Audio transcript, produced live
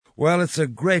Well, it's a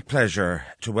great pleasure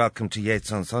to welcome to Yates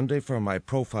on Sunday for my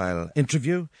profile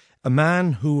interview a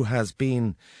man who has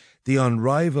been the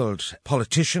unrivalled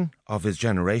politician of his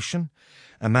generation,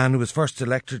 a man who was first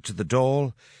elected to the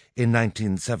Dáil in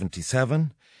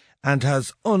 1977 and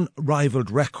has unrivalled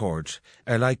record,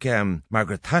 like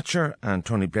Margaret Thatcher and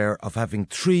Tony Blair, of having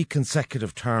 3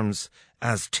 consecutive terms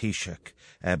as Taoiseach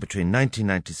between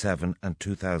 1997 and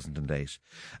 2008.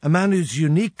 A man who's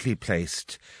uniquely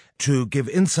placed to give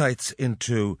insights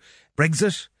into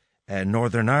Brexit,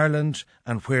 Northern Ireland,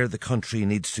 and where the country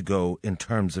needs to go in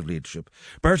terms of leadership.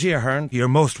 Bertie Ahern, you're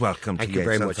most welcome. Thank you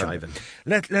very much, Ivan.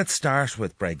 Let's start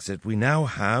with Brexit. We now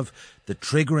have the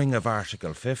triggering of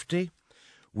Article 50.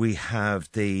 We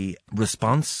have the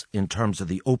response in terms of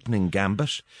the opening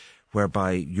gambit,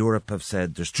 whereby Europe have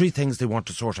said there's 3 things they want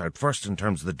to sort out. First, in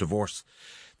terms of the divorce,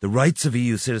 the rights of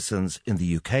EU citizens in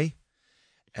the UK,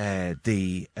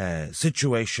 the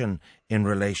situation in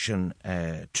relation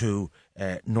to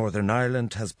Northern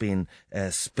Ireland has been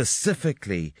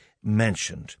specifically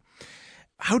mentioned.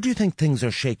 How do you think things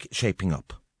are shaping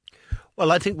up?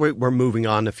 Well, I think we're moving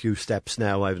on a few steps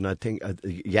now, Ivan. I think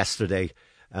yesterday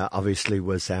obviously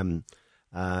was some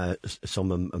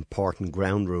important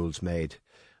ground rules made.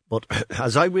 But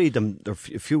as I read them, there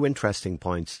are a few interesting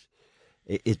points.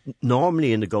 It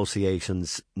normally in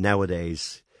negotiations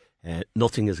nowadays,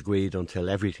 nothing is agreed until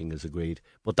everything is agreed.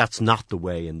 But that's not the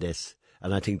way in this.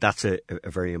 And I think that's a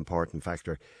very important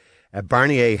factor.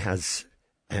 Barnier has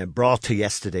brought to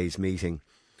yesterday's meeting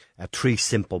 3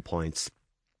 simple points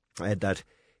that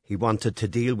he wanted to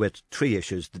deal with 3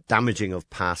 issues: the damaging of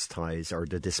past ties, or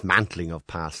the dismantling of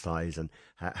past ties, and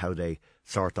how they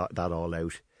sort that all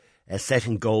out,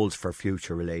 setting goals for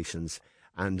future relations,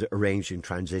 and arranging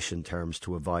transition terms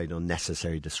to avoid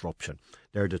unnecessary disruption.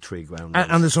 They're the 3 ground rules.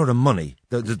 And the sort of money,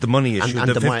 the money issue, and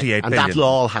the 58 billion. And that'll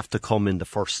all have to come in the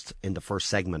first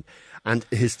segment. And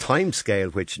his time scale,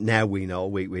 which now we know,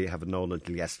 we haven't known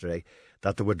until yesterday,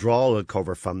 that the withdrawal will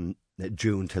cover from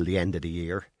June till the end of the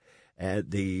year.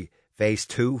 The phase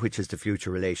 2, which is the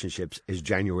future relationships, is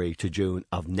January to June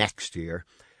of next year.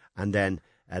 And then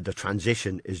the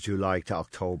transition is July to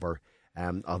October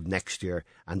of next year,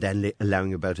 and then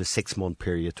allowing about a 6-month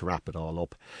period to wrap it all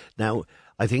up. Now,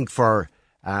 I think for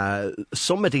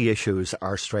some of the issues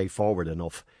are straightforward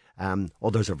enough.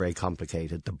 Others are very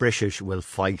complicated. The British will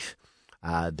fight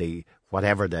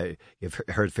you've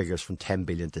heard figures from 10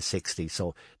 billion to 60.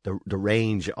 So the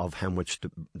range of how much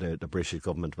the British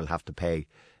government will have to pay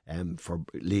for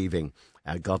leaving,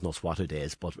 God knows what it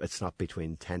is, but it's not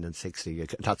between 10 and 60.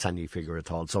 That's any figure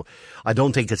at all. So I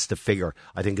don't think it's the figure.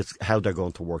 I think it's how they're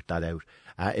going to work that out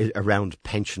around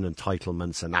pension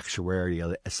entitlements and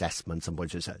actuarial assessments and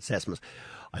budget assessments.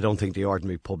 I don't think the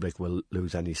ordinary public will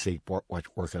lose any sleep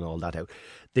working all that out.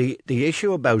 The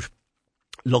issue about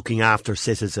looking after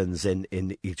citizens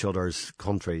in each other's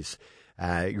countries,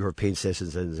 European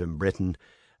citizens in Britain,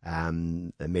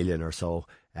 1 million or so,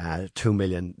 2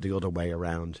 million the other way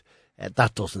around.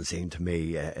 That doesn't seem to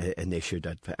me an issue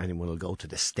that anyone will go to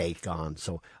the stake on.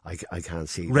 So I can't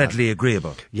see readily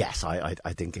agreeable. Yes, I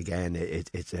think again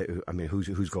it's. I mean,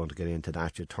 who's going to get into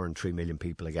that? You turn 3 million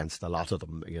people against a lot of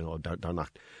them. You know, they're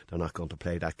not going to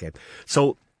play that game.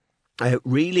 So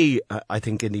really, I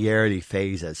think in the early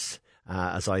phases,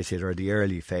 as I said, or the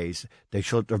early phase,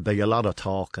 there'll be a lot of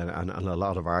talk and a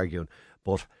lot of arguing,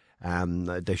 but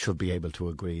they should be able to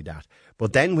agree that.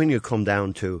 But then when you come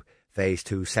down to phase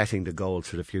 2, setting the goals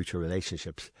for the future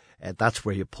relationships, that's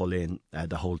where you pull in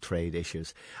the whole trade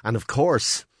issues. And of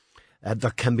course,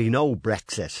 there can be no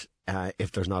Brexit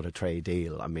if there's not a trade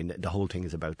deal. I mean, the whole thing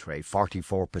is about trade.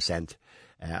 44%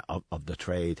 of the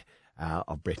trade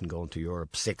of Britain going to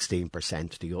Europe,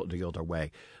 16% the other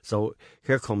way. So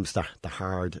here comes the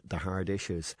hard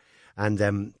issues.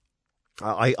 And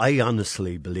I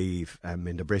honestly believe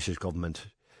in the British government.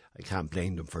 I can't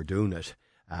blame them for doing it.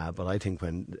 But I think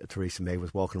when Theresa May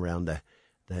was walking around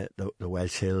the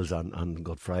Welsh Hills on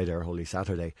Good Friday or Holy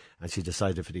Saturday, and she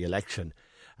decided for the election,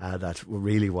 that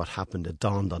really what happened, it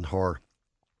dawned on her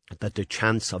that the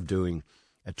chance of doing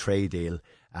a trade deal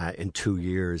in 2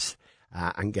 years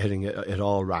and getting it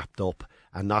all wrapped up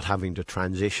and not having the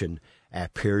transition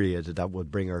period that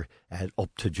would bring her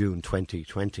up to June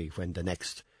 2020, when the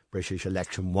next British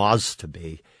election was to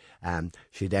be,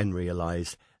 she then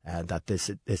realised that this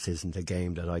isn't a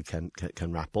game that I can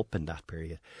wrap up in that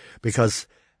period. Because,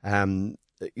 I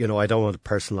don't want to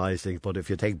personalise things, but if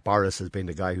you take Boris as being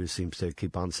the guy who seems to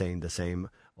keep on saying the same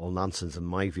old nonsense, in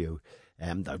my view,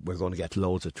 that we're going to get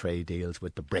loads of trade deals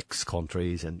with the BRICS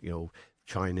countries and,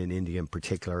 China and India in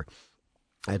particular.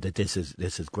 that this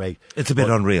is great. It's a bit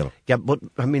unreal. Yeah, but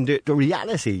I mean the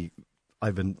reality,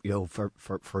 Ivan,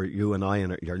 for you and I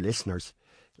and your listeners,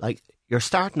 like you're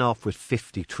starting off with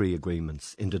 53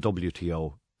 agreements in the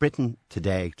WTO. Britain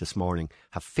today, this morning,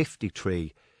 have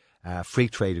 53 free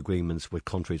trade agreements with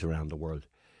countries around the world.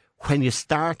 When you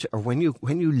start or when you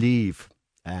leave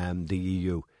the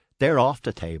EU, they're off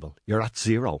the table. You're at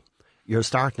zero. You're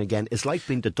starting again. It's like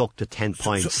being deducted 10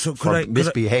 points for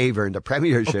misbehaviour in the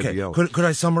Premiership. Okay. Could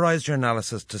I summarise your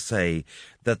analysis to say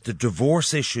that the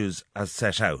divorce issues as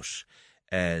set out,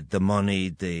 the money,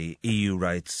 the EU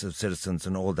rights of citizens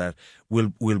and all that,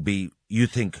 will be, you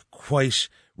think, quite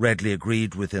readily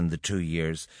agreed within the 2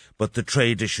 years, but the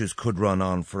trade issues could run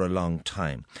on for a long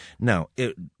time. Now,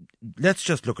 let's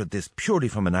just look at this purely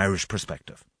from an Irish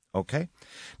perspective, okay?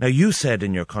 Now, you said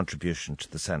in your contribution to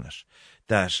the Senate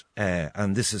that,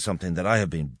 and this is something that I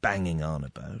have been banging on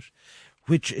about,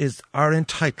 which is our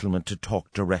entitlement to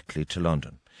talk directly to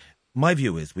London. My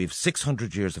view is we've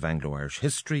 600 years of Anglo-Irish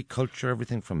history, culture,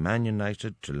 everything from Man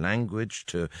United to language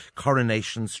to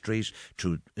Coronation Street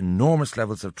to enormous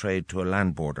levels of trade to a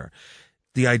land border.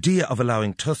 The idea of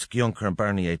allowing Tusk, Juncker and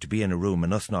Barnier to be in a room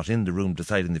and us not in the room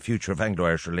deciding the future of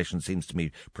Anglo-Irish relations seems to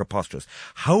me preposterous.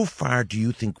 How far do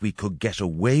you think we could get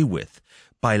away with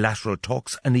bilateral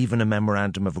talks and even a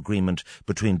memorandum of agreement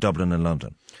between Dublin and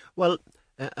London? Well,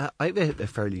 I have a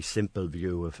fairly simple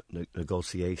view of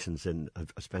negotiations, and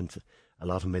I've spent a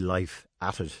lot of my life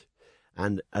at it.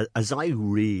 And as I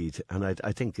read, and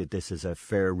I think that this is a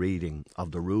fair reading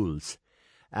of the rules,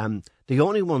 the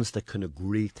only ones that can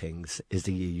agree things is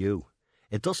the EU.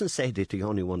 It doesn't say that the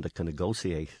only one that can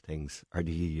negotiate things are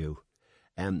the EU.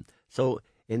 So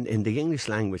in the English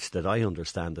language that I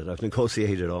understand, that I've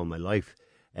negotiated all my life,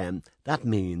 that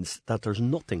means that there's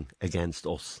nothing against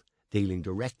us dealing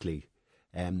directly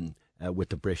with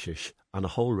the British on a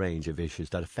whole range of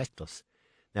issues that affect us.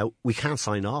 Now, we can't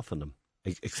sign off on them,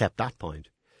 except that point.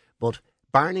 But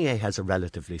Barnier has a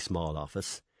relatively small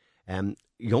office.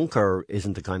 Juncker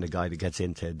isn't the kind of guy that gets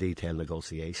into detailed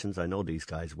negotiations. I know these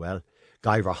guys well.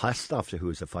 Guy Verhofstadt,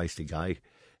 who's a feisty guy,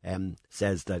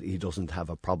 says that he doesn't have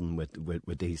a problem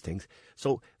with these things.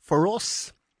 So for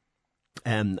us,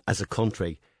 as a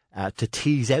country, to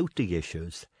tease out the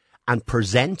issues and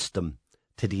present them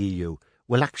to the EU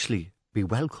will actually be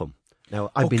welcome.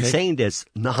 Now, I've been saying this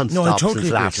non-stop since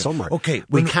last summer. Okay,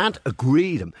 we can't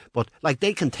agree them, but like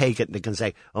they can take it and they can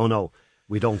say, "Oh no,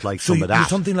 we don't like some of that." So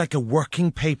something like a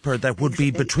working paper that would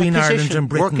be between Ireland and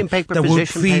Britain that would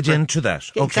feed into that.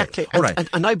 Okay. Exactly. All right.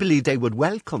 And I believe they would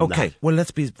welcome that. Okay. Well,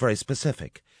 let's be very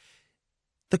specific.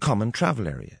 The Common Travel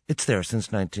Area. It's there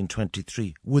since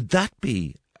 1923. Would that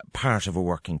be part of a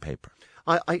working paper?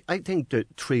 I think the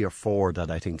 3 or 4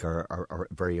 that I think are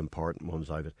very important ones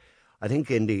of it. I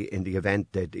think in the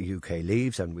event that the UK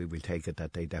leaves, and we will take it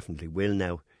that they definitely will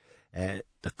now,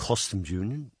 the customs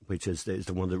union, which is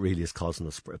the one that really is causing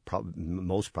us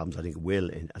most problems, I think it will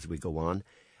as we go on.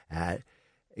 The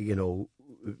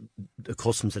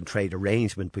customs and trade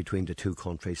arrangement between the two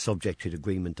countries, subject to the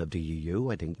agreement of the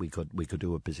EU. I think we could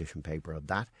do a position paper of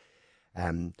that.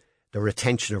 The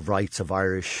retention of rights of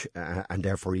Irish and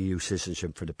therefore EU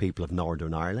citizenship for the people of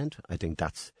Northern Ireland. I think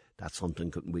that's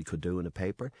something we could do in a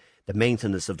paper. The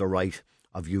maintenance of the right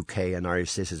of UK and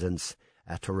Irish citizens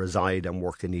to reside and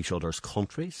work in each other's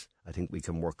countries. I think we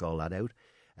can work all that out.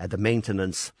 The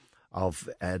maintenance of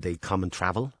the common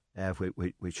travel,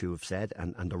 which you have said,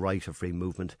 and the right of free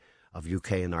movement of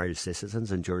UK and Irish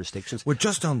citizens and jurisdictions. Well,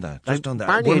 just on that. One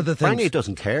of the things, Barnier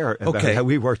doesn't care about how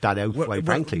we work that out, quite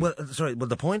frankly. Well,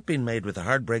 the point being made with the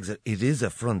hard Brexit, it is a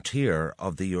frontier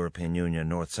of the European Union,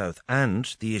 north-south,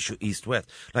 and the issue east-west.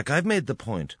 Like, I've made the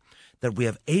point that we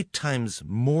have 8 times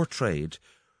more trade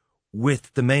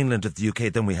with the mainland of the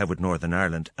UK than we have with Northern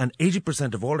Ireland. And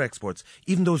 80% of all exports,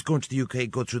 even those going to the UK,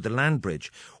 go through the land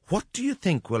bridge. What do you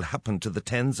think will happen to the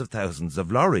tens of thousands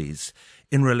of lorries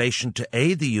in relation to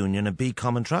A, the union, and B,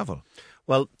 common travel?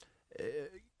 Well,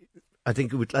 I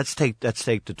think let's take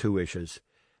the 2 issues.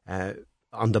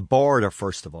 On the border,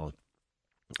 first of all,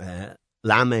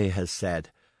 Lamy has said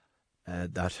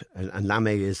that, and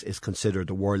Lamy is considered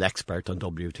the world expert on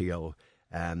WTO.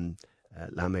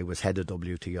 Lamy was head of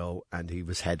WTO and he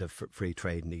was head of free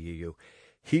trade in the EU.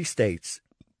 He states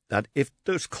that if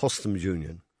there's customs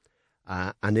union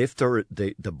and if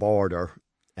the border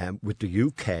with the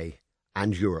UK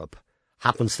and Europe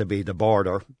happens to be the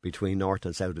border between north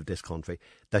and south of this country,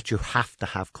 that you have to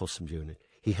have customs union.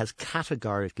 He has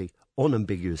categorically,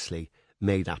 unambiguously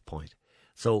made that point.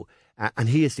 So, and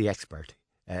he is the expert.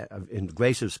 In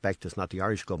great respect, it's not the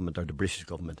Irish government or the British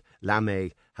government.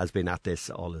 Lamy has been at this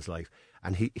all his life.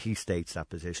 And he states that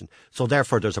position. So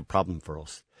therefore there's a problem for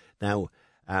us. Now,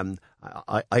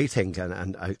 I think,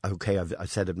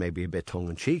 I've said it maybe a bit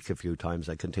tongue-in-cheek a few times,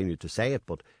 I continue to say it,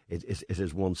 but it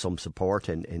has won some support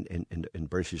in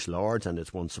British Lords, and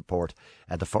it's won support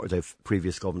at the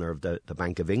previous governor of the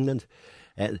Bank of England.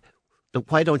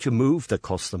 Why don't you move the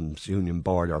customs union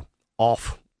border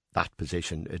off that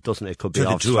position? It could be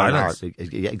off 2 islands.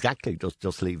 Exactly,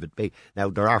 just leave it be. Now,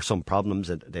 there are some problems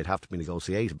and they'd have to be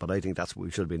negotiated, but I think that's what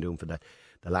we should have been doing for the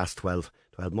last 12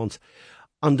 months.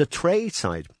 On the trade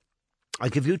side,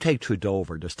 like if you take through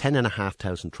Dover, there's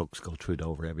 10,500 trucks go through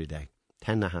Dover every day.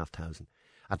 10,500.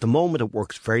 At the moment, it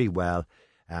works very well.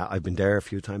 I've been there a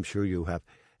few times, sure you have.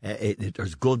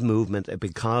 There's good movement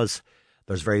because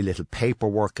there's very little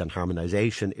paperwork and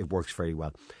harmonisation. It works very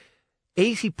well.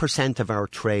 80% of our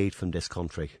trade from this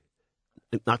country,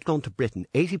 not going to Britain,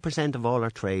 80% of all our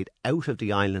trade out of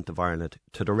the island of Ireland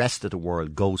to the rest of the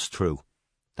world goes through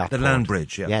that The port. land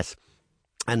bridge, yeah. Yes.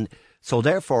 And so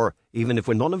therefore, even if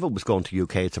none of it was going to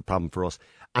UK, it's a problem for us.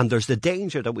 And there's the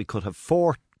danger that we could have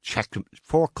four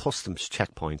customs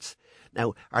checkpoints.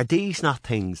 Now, are these not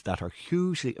things that are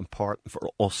hugely important for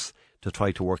us to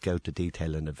try to work out the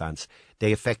detail in advance?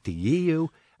 They affect the EU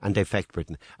and they affect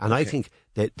Britain. And I think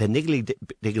that the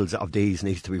niggly-diggles of these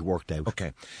needs to be worked out.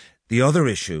 Okay. The other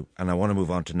issue, and I want to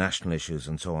move on to national issues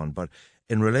and so on, but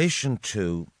in relation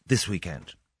to this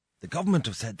weekend, the government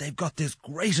have said they've got this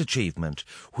great achievement,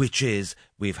 which is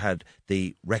we've had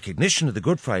the recognition of the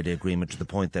Good Friday Agreement to the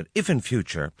point that if in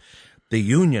future the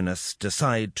Unionists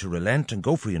decide to relent and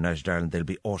go for United Ireland, they'll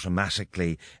be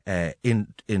automatically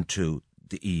into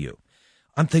the EU.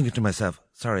 I'm thinking to myself,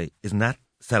 sorry, isn't that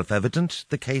self-evident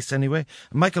the case anyway?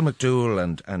 Michael McDowell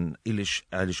and Eilish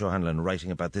O'Hanlon are writing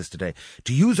about this today.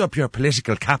 To use up your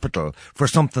political capital for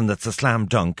something that's a slam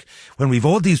dunk when we've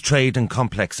all these trade and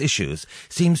complex issues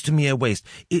seems to me a waste.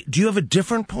 Do you have a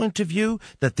different point of view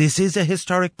that this is a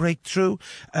historic breakthrough?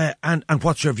 And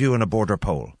what's your view on a border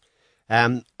poll?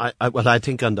 I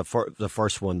think on the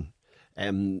first one,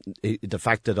 the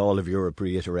fact that all of Europe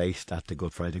reiterate that the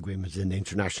Good Friday Agreement is an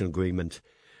international agreement,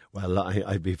 well,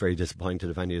 I'd be very disappointed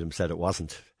if any of them said it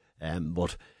wasn't.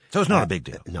 But so it's not a big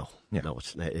deal. No,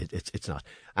 it's not.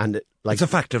 And it's a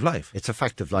fact of life. It's a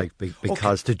fact of life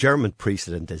because the German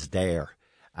precedent is there,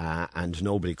 and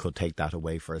nobody could take that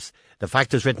away for us. The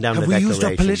fact is written down in the declaration. Have we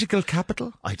used our political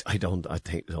capital? I don't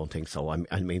think so.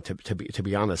 I mean, to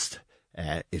be honest.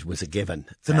 It was a given.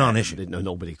 It's a non-issue.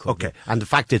 Nobody could. Okay. And the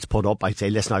fact it's put up, I'd say,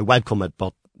 listen, I welcome it,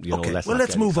 but,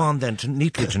 let's move on then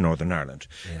neatly to Northern Ireland.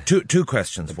 Yeah. Two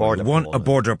questions. One, a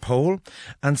border poll.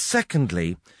 And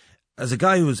secondly, as a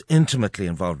guy who's intimately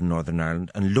involved in Northern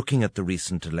Ireland and looking at the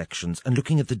recent elections and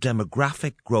looking at the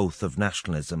demographic growth of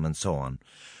nationalism and so on,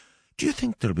 do you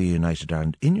think there'll be a United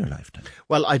Ireland in your lifetime?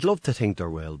 Well, I'd love to think there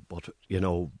will, but,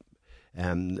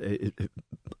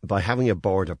 by having a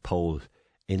border poll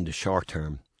in the short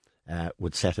term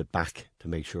would set it back to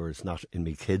make sure it's not in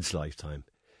my kids' lifetime.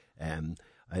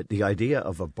 The idea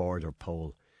of a border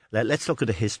poll, let's look at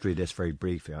the history of this very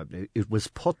briefly. It was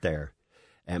put there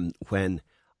when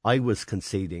I was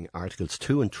conceding Articles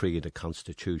 2 and 3 of the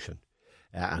Constitution,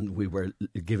 and we were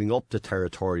giving up the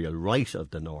territorial right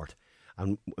of the North,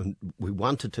 and we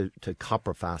wanted to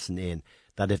copper fasten in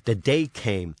that if the day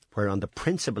came where on the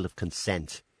principle of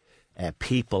consent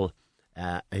people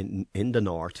in the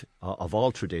North, of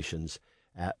all traditions,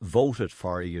 voted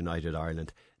for a united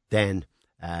Ireland, then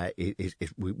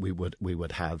we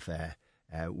would have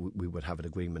an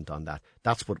agreement on that.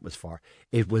 That's what it was for.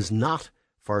 It was not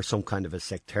for some kind of a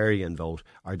sectarian vote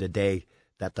or the day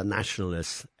that the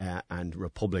nationalists and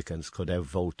Republicans could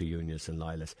outvote the Unionists and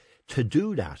Loyalists. To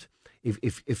do that,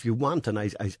 if you want, and I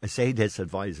say this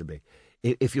advisedly,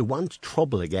 if you want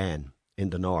trouble again in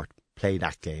the North, play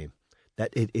that game.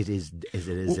 That it is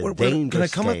a dangerous Can I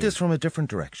come game. at this from a different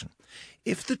direction?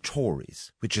 If the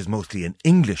Tories, which is mostly an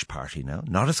English party now,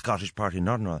 not a Scottish party,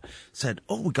 said,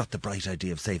 we got the bright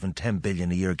idea of saving 10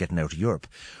 billion a year getting out of Europe,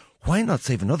 why not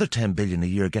save another 10 billion a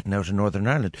year getting out of Northern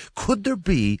Ireland? Could there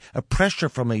be a pressure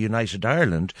from a united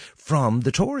Ireland from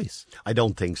the Tories? I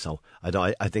don't think so.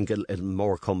 I think it'll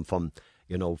more come from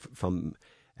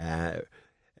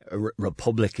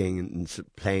Republicans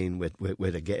playing with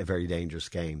a very dangerous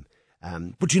game.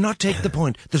 But do you not take the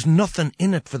point? There's nothing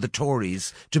in it for the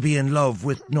Tories to be in love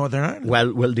with Northern Ireland.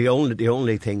 Well, the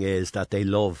only thing is that they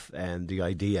love the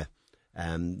idea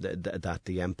that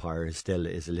the empire is a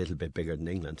little bit bigger than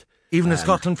England. Even if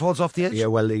Scotland falls off the edge? Yeah,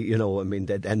 well, then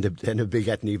they'll be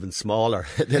getting even smaller.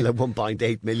 They'll have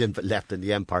 1.8 million left in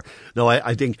the empire. No,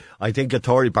 I think the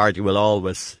Tory party will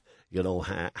always,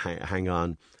 hang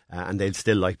on, and they'd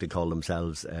still like to call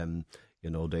themselves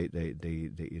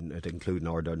They include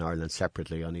Northern Ireland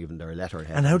separately on even their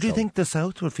letterhead. And how do you think the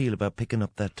South would feel about picking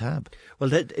up that tab?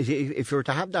 Well, if you were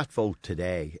to have that vote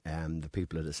today, the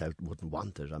people of the South wouldn't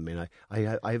want it. I mean,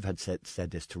 I've had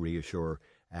said this to reassure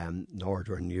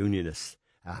Northern Unionists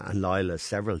and loyalists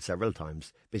several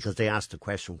times, because they asked the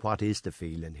question, what is the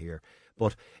feeling here?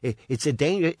 But it's a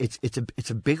danger.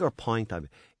 It's a bigger point of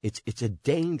it. It's a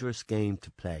dangerous game to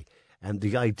play, and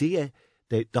the idea.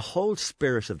 The whole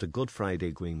spirit of the Good Friday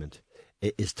Agreement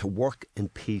is to work in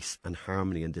peace and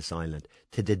harmony in this island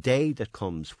to the day that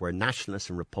comes where nationalists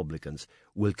and Republicans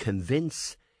will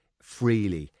convince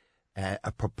freely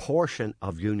a proportion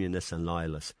of Unionists and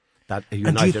Loyalists that a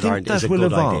united Ireland is a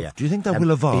good idea. Do you think that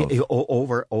will evolve?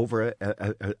 Over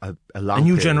a long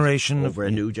new period, generation? Over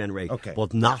a new generation, okay.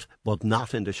 but not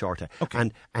in the short term.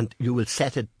 Okay. And you will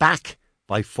set it back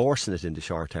by forcing it in the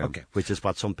short term, okay. which is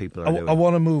what some people are doing. I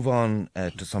want to move on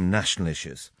to some national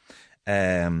issues.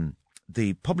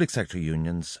 The public sector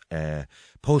unions,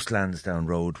 post Lansdowne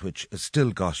Road, which has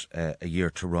still got a year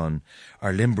to run,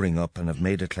 are limbering up and have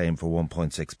made a claim for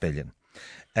 1.6 billion.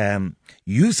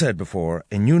 You said before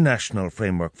a new national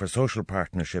framework for social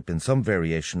partnership in some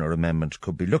variation or amendment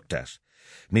could be looked at.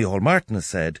 Micheál Martin has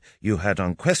said you had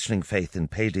unquestioning faith in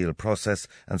pay deal process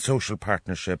and social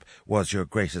partnership was your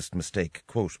greatest mistake,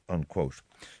 quote unquote.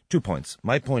 2 points.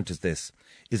 My point is this.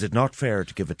 Is it not fair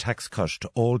to give a tax cut to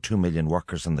all 2 million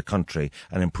workers in the country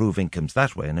and improve incomes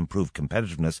that way and improve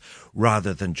competitiveness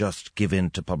rather than just give in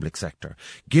to public sector?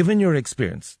 Given your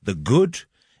experience, the good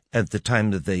at the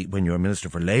time that when you were Minister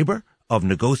for Labour, of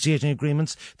negotiating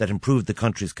agreements that improved the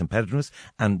country's competitiveness,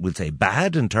 and we'll say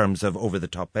bad in terms of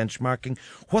over-the-top benchmarking.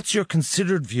 What's your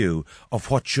considered view of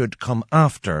what should come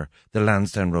after the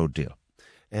Lansdowne Road deal?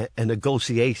 A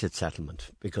negotiated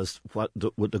settlement, because what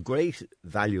the great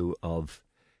value of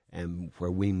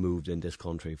where we moved in this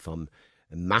country from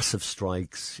massive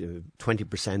strikes,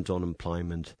 20%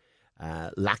 unemployment,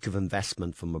 lack of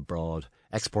investment from abroad,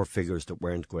 export figures that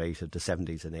weren't great at the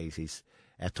 70s and 80s,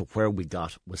 to where we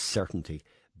got was certainty.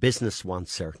 Business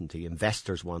wants certainty.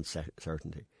 Investors want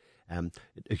certainty.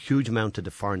 A huge amount of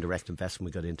the foreign direct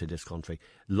investment we got into this country,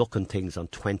 looking things on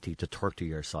 20 to 30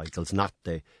 year cycles, not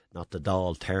the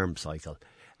Dáil term cycle.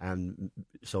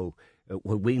 So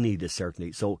what we need is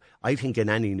certainty. So I think in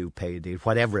any new pay deal,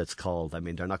 whatever it's called, I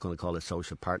mean, they're not going to call it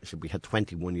social partnership. We had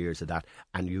 21 years of that,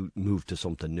 and you move to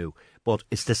something new. But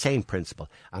it's the same principle.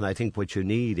 And I think what you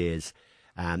need is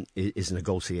a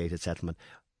negotiated settlement.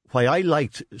 Why I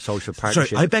liked social partnership...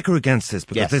 Sorry, I bicker against this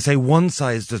because yes. They say one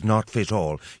size does not fit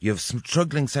all. You have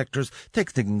struggling sectors.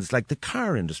 Take things like the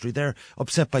car industry. They're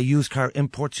upset by used car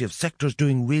imports. You have sectors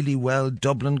doing really well.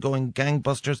 Dublin going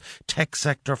gangbusters. Tech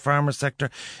sector, farmer sector.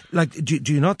 Like,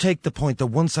 do you not take the point that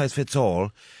one size fits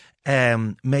all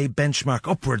may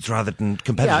benchmark upwards rather than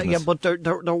competitiveness? Yeah, but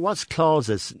there was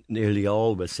clauses nearly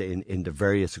always in the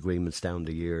various agreements down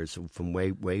the years from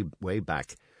way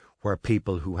back, where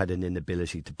people who had an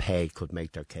inability to pay could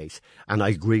make their case. And I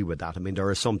agree with that. I mean, there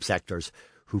are some sectors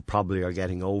who probably are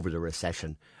getting over the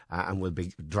recession and will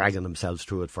be dragging themselves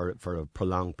through it for a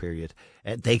prolonged period.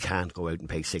 They can't go out and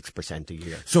pay 6% a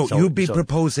year. So you'd be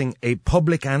proposing a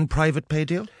public and private pay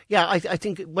deal? Yeah, I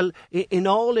think, well, in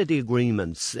all of the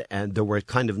agreements, they were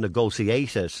kind of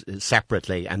negotiated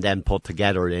separately and then put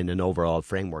together in an overall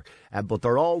framework. But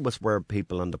there always were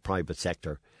people in the private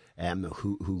sector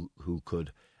who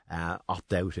could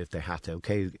opt out if they had to.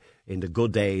 Okay, in the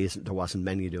good days, there wasn't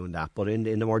many doing that. But in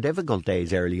the more difficult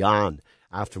days early on,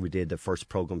 after we did the first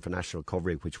programme for national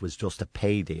recovery, which was just a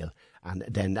pay deal, and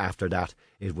then after that,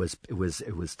 it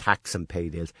was tax and pay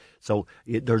deals. So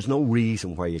there's no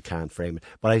reason why you can't frame it.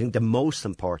 But I think the most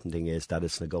important thing is that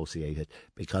it's negotiated,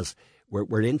 because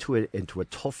we're into a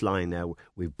tough line now.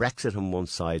 We've Brexit on one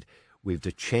side, we've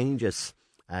the changes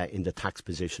in the tax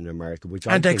position in America, which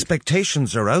I think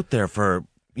expectations are out there for.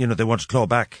 They want to claw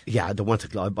back. Yeah, they want to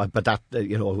claw, but that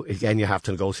again, you have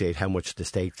to negotiate how much the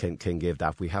state can give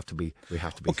that. We have to be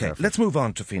okay, careful. Let's move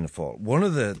on to Fianna Fáil. One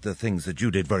of the things that you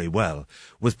did very well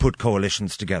was put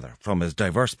coalitions together from as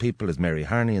diverse people as Mary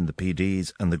Harney and the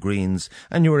PDs and the Greens,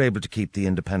 and you were able to keep the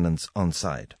independents on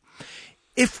side.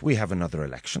 If we have another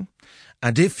election,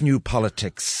 and if New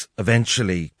Politics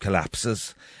eventually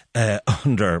collapses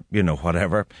under,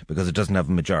 whatever, because it doesn't have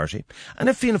a majority, and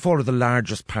if Fianna Fáil are the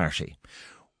largest party,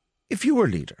 if you were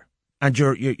leader, and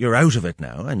you're out of it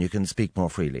now, and you can speak more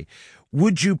freely,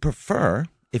 would you prefer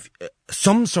if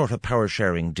some sort of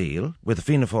power-sharing deal with the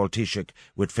Fianna Fáil Taoiseach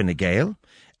with Fine Gael,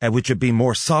 which would be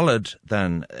more solid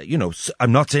than,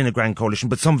 I'm not saying a grand coalition,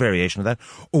 but some variation of that?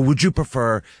 Or would you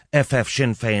prefer FF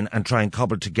Sinn Féin and try and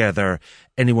cobble together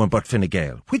anyone but Fine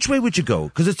Gael? Which way would you go?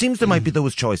 Because it seems there might be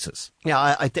those choices.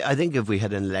 Yeah, I think if we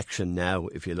had an election now,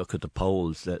 if you look at the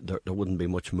polls, there wouldn't be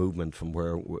much movement from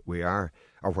where we are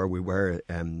or where we were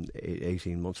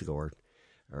 18 months ago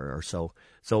or so.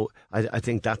 So I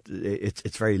think that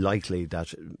it's very likely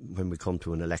that when we come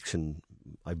to an election,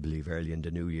 I believe early in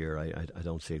the new year, I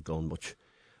don't see it going much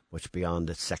beyond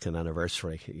its second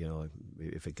anniversary,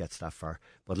 if it gets that far.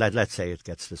 But let's say it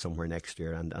gets to somewhere next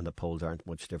year and the polls aren't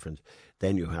much different,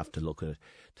 then you have to look at it.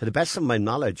 To the best of my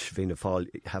knowledge, Fianna Fáil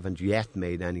haven't yet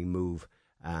made any move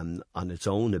on its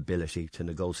own ability to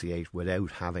negotiate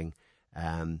without having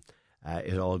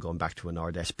it all going back to an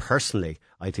RDS. Personally,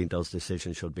 I think those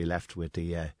decisions should be left with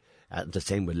the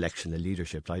same with election of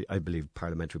leadership. I believe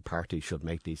parliamentary parties should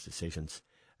make these decisions.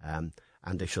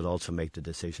 And they should also make the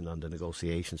decision on the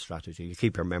negotiation strategy. You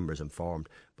keep your members informed,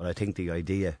 but I think the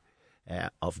idea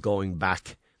of going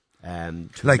back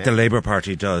like the Labour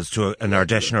Party does to an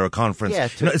Ardèche or a conference,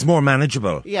 it's more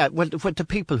manageable. Yeah, well, for the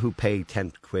people who pay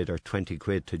 10 quid or 20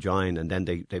 quid to join, and then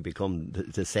they become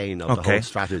the saying of the whole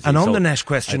strategy. And on the next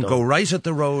question, go right at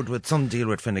the road with some deal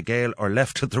with Fine Gael or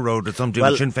left at the road with some deal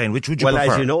with Sinn Féin. Which would you prefer?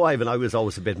 Well, as you know, Ivan, I was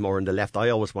always a bit more on the left. I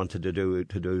always wanted to do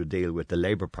a deal with the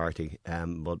Labour Party,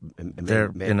 but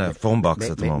they're in a phone box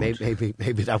at the moment.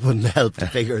 Maybe that wouldn't help the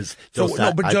figures.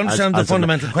 But do you understand the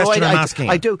fundamental question I'm asking?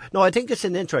 I do. No, I think it's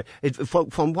an interest.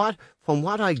 From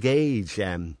what I gauge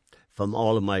from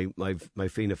all of my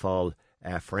Fianna Fáil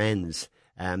friends,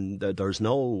 there's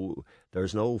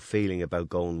no feeling about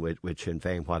going with Sinn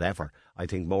Féin, whatever. I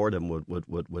think more of them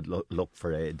would look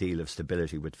for a deal of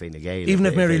stability with Fine Gael. Even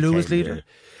if Mary Lou was leader?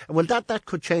 Well, that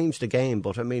could change the game,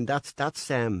 but I mean that's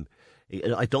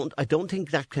I don't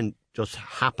think that can just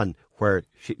happen where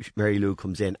Mary Lou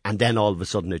comes in and then all of a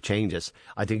sudden it changes.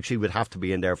 I think she would have to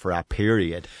be in there for a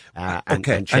period. And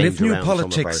if new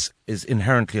politics is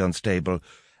inherently unstable,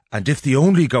 and if the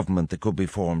only government that could be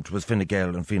formed was Fine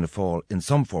Gael and Fianna Fáil in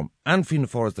some form, and Fianna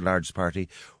Fáil is the largest party,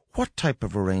 what type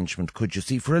of arrangement could you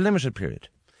see for a limited period?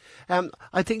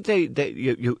 I think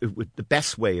the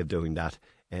best way of doing that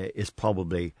is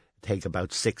probably take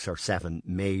about 6 or 7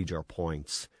 major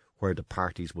points where the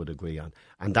parties would agree on,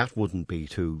 and that wouldn't be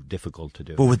too difficult to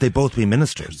do. But would they both be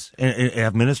ministers?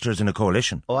 Have ministers in a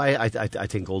coalition? Oh, I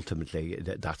think ultimately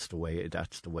that's the way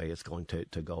it's going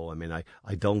to go. I mean, I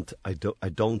don't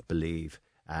believe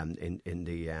in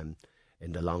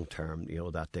the long term,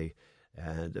 that the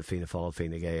Fianna Fáil,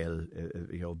 Fine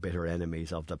Gael, bitter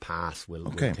enemies of the past will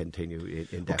continue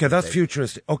indefinitely. Okay, that's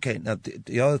futuristic. Okay, now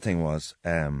the other thing was,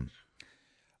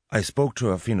 I spoke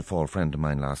to a Fianna Fáil friend of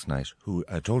mine last night who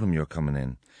I told him you're coming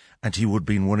in, and he would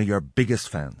be one of your biggest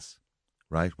fans,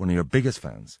 right? One of your biggest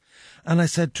fans. And I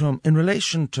said to him, in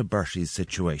relation to Bertie's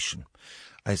situation,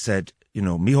 I said,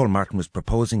 Micheál Martin was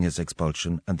proposing his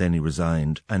expulsion and then he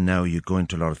resigned, and now you're going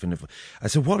to a lot of Fianna Fáil. I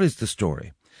said, what is the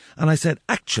story? And I said,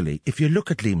 actually, if you look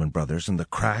at Lehman Brothers and the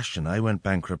crash and I went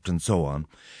bankrupt and so on,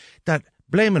 that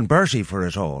blaming Bertie for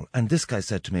it all. And this guy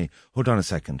said to me, hold on a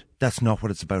second, that's not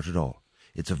what it's about at all.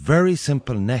 It's a very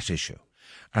simple net issue.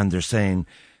 And they're saying,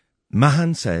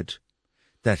 Mahan said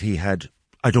that he had,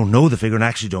 I don't know the figure and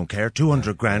actually don't care,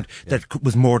 200 grand, that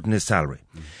was more than his salary.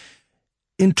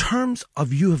 In terms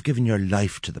of you have given your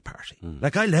life to the party,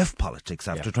 like I left politics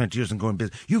after 20 years and going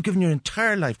business, you've given your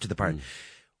entire life to the party.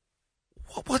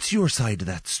 What's your side of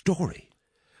that story?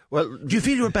 Well, do you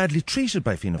feel you were badly treated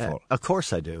by Fianna Fáil? Of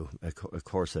course I do. Of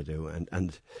course I do.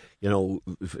 And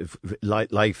if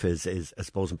life is, I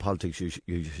suppose in politics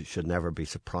you should never be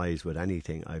surprised with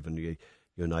anything. Ivan, you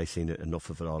and I seen enough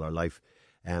of it all our life.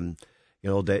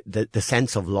 The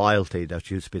sense of loyalty that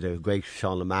used to be the great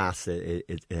Sean Lemass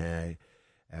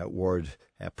word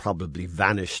probably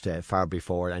vanished far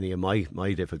before any of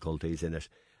my difficulties in it.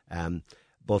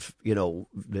 But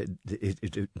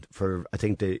I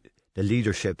think the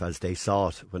leadership as they saw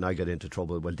it when I got into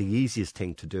trouble, well, the easiest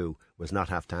thing to do was not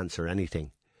have to answer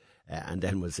anything. And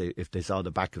then if they saw the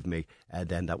back of me,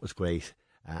 then that was great.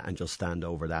 And just stand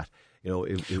over that.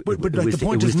 The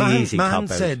point is, Mahan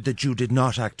said that you did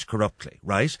not act corruptly,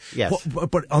 right? Yes.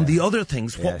 But on the other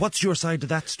things, what's your side of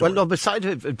that story? Well, no, besides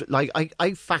it,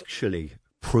 I factually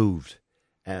proved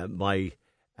my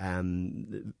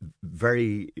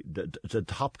the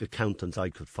top accountants I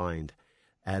could find,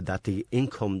 that the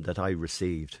income that I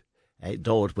received,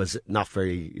 though it was not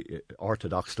very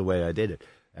orthodox the way I did it,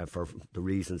 for the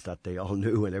reasons that they all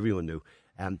knew and everyone knew,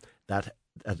 that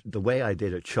the way I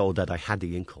did it showed that I had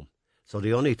the income. So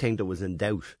the only thing that was in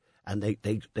doubt, and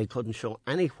they couldn't show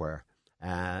anywhere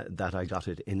that I got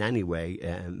it in any way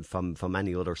from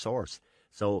any other source.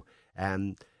 So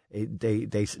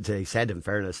they said, in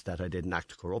fairness, that I didn't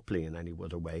act corruptly in any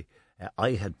other way.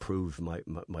 I had proved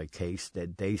my case.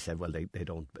 They said, well, they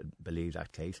don't believe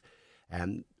that case,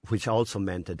 which also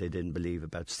meant that they didn't believe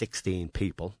about 16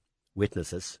 people,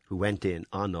 witnesses, who went in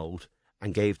on oath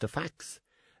and gave the facts.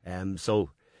 So,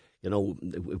 you know,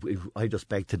 I just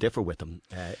beg to differ with them.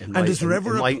 In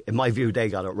my view, they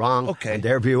got it wrong. Okay. In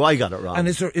their view, I got it wrong. And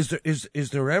is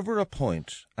there ever a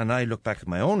point, and I look back at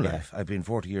my own life, I've been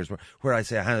 40 years, where I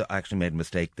say I actually made a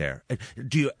mistake there.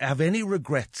 Do you have any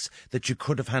regrets that you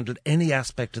could have handled any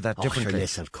aspect of that differently? Sure,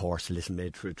 listen, of course,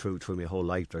 through my whole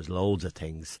life, there's loads of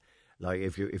things. Like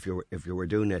if you were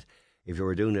doing it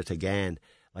again,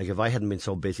 like if I hadn't been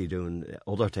so busy doing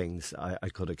other things, I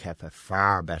could have kept a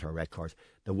far better record.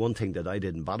 The one thing that I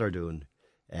didn't bother doing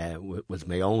was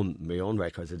my own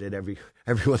records. I did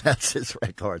everyone else's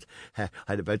records. I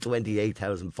had about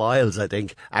 28,000 files, I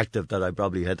think, active that I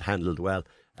probably had handled well.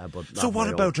 So what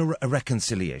about a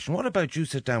reconciliation? What about you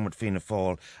sit down with Fianna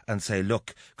Fáil and say,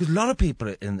 look, because a lot of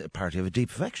people in the party have a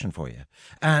deep affection for you,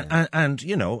 and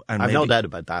you know, and I've no doubt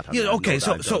about that.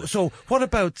 So what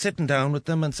about sitting down with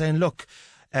them and saying, look,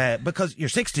 because you're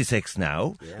 66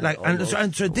 now,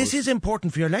 so this is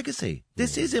important for your legacy.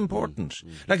 This is important.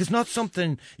 Like, it's not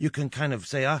something you can kind of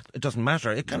say, it doesn't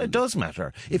matter. It kind of does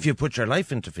matter if you put your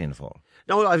life into Fianna Fáil.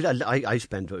 No, I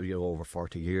spent over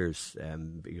 40 years,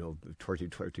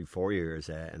 34 years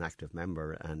an active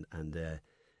member, and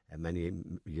many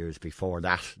years before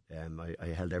that, I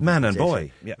held every man position. And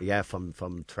boy, yeah,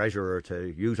 from treasurer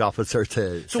to youth officer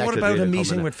to. So what about a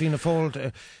meeting with Fianna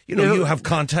Fáil? You have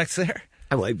contacts there.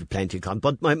 Oh, I've plenty of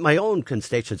but my own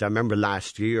constituency, I remember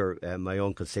last year, my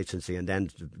own constituency, and then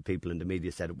people in the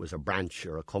media said it was a branch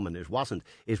or a common. It wasn't.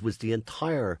 It was the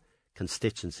entire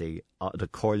constituency, the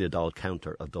Corleadall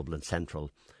counter of Dublin Central,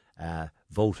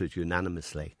 voted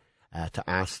unanimously to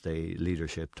ask the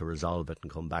leadership to resolve it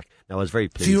and come back. Now, I was very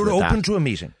pleased with that. So you were open to a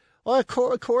meeting? Well, of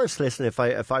course, listen, if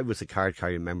I was a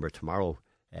card-carrying member tomorrow,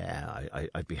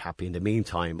 I'd be happy. In the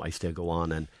meantime, I still go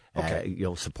on and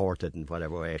support it in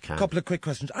whatever way I can. A couple of quick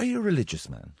questions. Are you a religious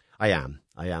man? I am.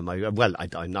 I'm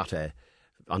not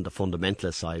on the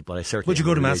fundamentalist side, but I certainly. Would you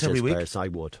go to mass every week? I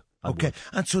would. Okay,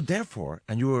 and so therefore,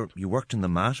 and you worked in the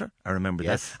Mater, I remember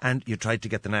that, and you tried to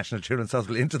get the National Children's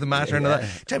Hospital into the Mater and all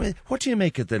that. Tell me, what do you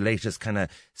make of the latest kind of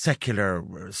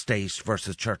secular state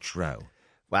versus church row?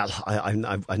 Well,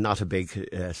 I'm not a big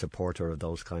supporter of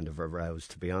those kind of rows,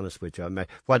 to be honest with you.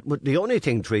 The only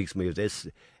thing intrigues me of this.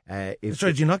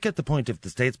 Sorry, do you not get the point? If the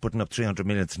state's putting up 300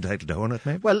 million, it's entitled to own it,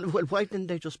 maybe? Well, why didn't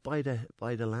they just buy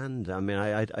the land? I mean,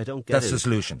 I don't get it. That's the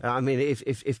solution. I mean,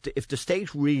 if the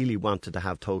state really wanted to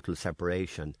have total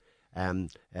separation,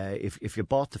 if you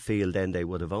bought the field, then they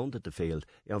would have owned the field.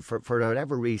 You know, for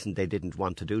whatever reason, they didn't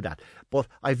want to do that. But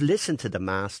I've listened to the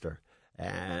master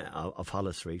of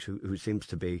Holles Street, who seems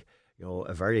to be,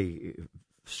 a very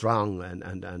strong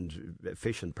and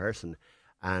efficient person,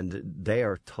 and they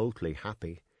are totally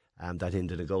happy that in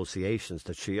the negotiations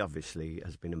that she obviously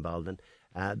has been involved in,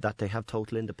 that they have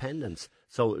total independence.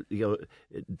 So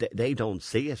they don't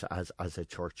see it as a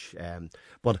church.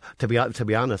 But to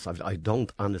be honest, I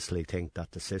don't honestly think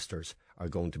that the sisters are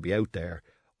going to be out there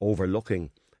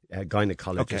overlooking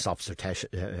gynecologists,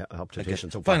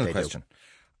 obstetricians. Okay. Final question.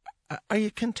 Are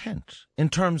you content in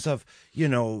terms of,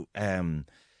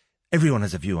 everyone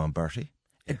has a view on Bertie?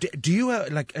 Do you,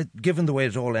 given the way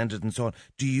it all ended and so on,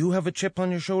 do you have a chip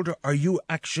on your shoulder? Are you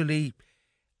actually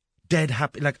dead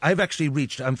happy? Like, I'm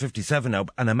 57 now,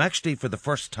 and I'm actually, for the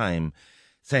first time,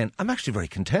 saying, I'm actually very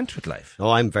content with life.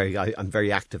 Oh, I'm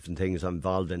very active in things. I'm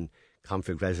involved in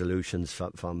conflict resolutions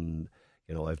from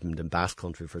I've been in Basque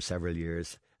Country for several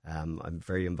years. I'm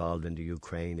very involved in the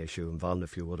Ukraine issue, involved in a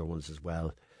few other ones as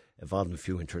well. Involved in a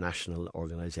few international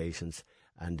organisations,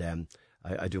 and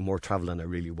I do more travel than I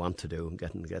really want to do. I'm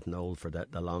getting old for the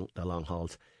long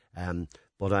hauls,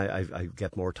 but I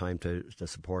get more time to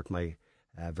support my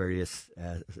various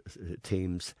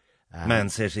teams. Man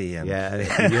City and United,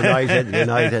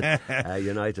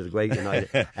 great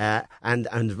United,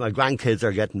 and my grandkids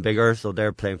are getting bigger, so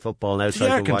they're playing football now, so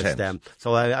I can watch them.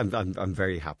 So I'm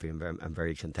very happy. I'm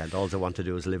very content. All I want to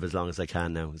do is live as long as I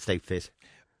can now and stay fit.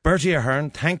 Bertie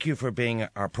Ahern, thank you for being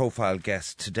our profile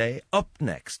guest today. Up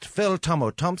next, Phil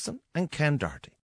Tomo Thompson and Ken Doherty.